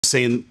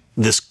saying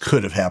this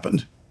could have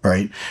happened. All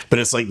right, but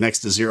it's like next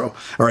to zero.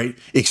 All right,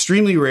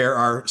 extremely rare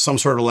are some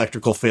sort of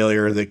electrical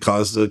failure that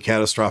caused a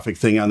catastrophic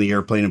thing on the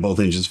airplane and both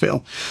engines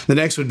fail. The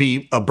next would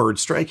be a bird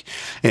strike,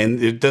 and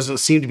it doesn't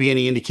seem to be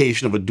any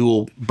indication of a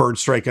dual bird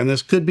strike on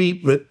this. Could be,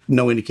 but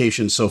no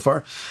indication so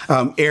far.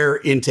 Air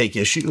intake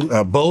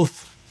issue.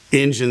 Both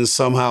engines,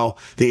 somehow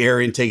the air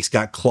intakes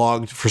got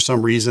clogged for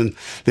some reason.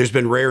 There's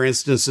been rare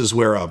instances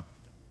where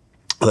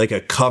like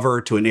a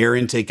cover to an air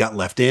intake got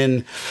left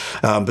in.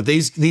 But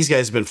these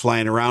guys have been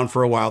flying around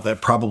for a while.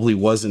 That probably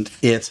wasn't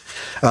it.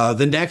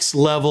 The next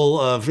level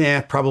of,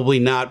 probably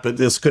not, but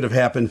this could have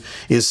happened,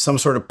 is some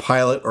sort of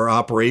pilot or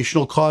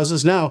operational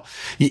causes. Now,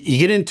 you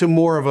get into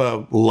more of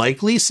a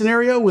likely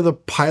scenario with a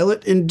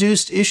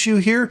pilot-induced issue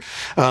here,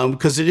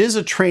 because it is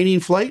a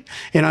training flight,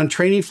 and on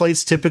training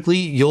flights, typically,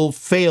 you'll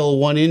fail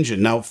one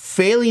engine. Now,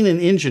 failing an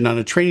engine on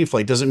a training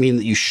flight doesn't mean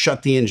that you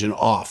shut the engine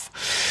off.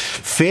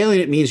 Failing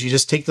it means you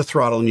just take the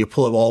throttle and you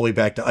pull it all the way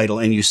back to idle,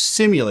 and you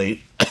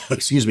simulate,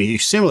 excuse me, you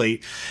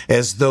simulate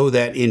as though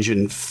that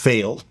engine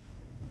failed.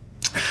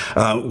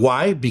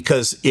 Why?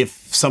 Because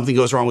if something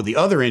goes wrong with the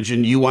other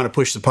engine, you want to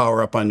push the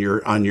power up on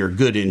your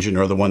good engine,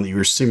 or the one that you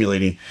were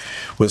simulating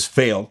was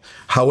failed.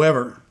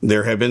 However,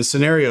 there have been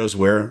scenarios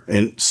where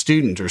a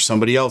student or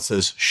somebody else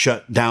has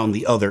shut down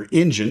the other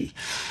engine,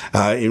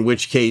 in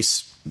which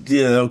case,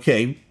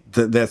 okay,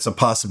 that's a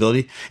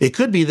possibility. It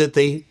could be that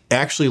they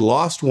actually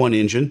lost one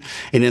engine,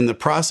 and in the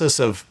process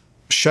of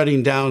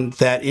shutting down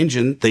that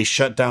engine, they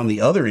shut down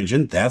the other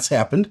engine. That's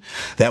happened.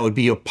 That would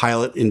be a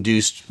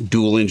pilot-induced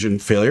dual engine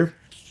failure.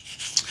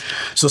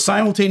 So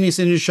simultaneous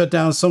engine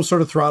shutdown, some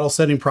sort of throttle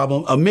setting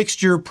problem, a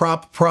mixture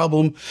prop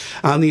problem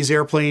on these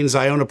airplanes.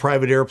 I own a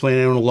private airplane,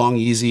 I own a Long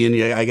Easy,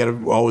 and I got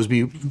to always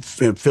be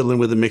fiddling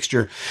with the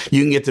mixture.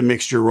 You can get the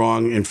mixture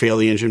wrong and fail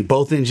the engine.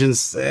 Both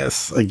engines,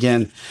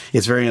 again,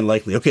 it's very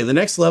unlikely. Okay, the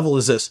next level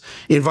is this: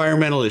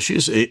 environmental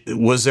issues.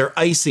 Was there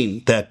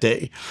icing that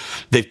day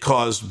that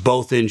caused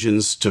both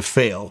engines to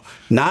fail?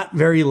 Not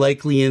very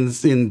likely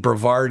in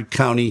Brevard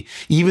County,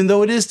 even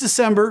though it is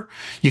December.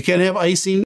 You can have icing